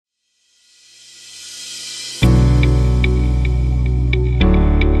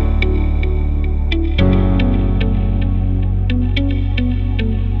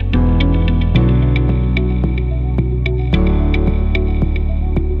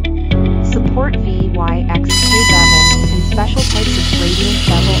Smart VYXK bevel in special types of gradient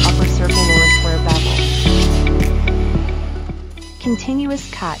bevel, upper circle, lower square bevel. Continuous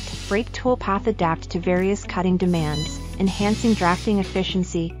cut, brake tool path adapt to various cutting demands, enhancing drafting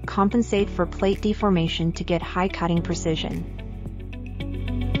efficiency, compensate for plate deformation to get high cutting precision.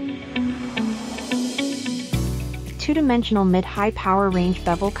 Two-dimensional mid-high power range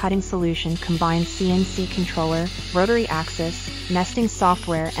bevel cutting solution combines CNC controller, rotary axis, nesting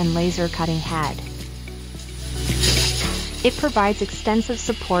software and laser cutting head. It provides extensive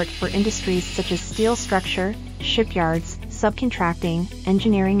support for industries such as steel structure, shipyards, subcontracting,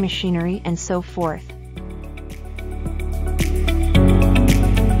 engineering machinery and so forth.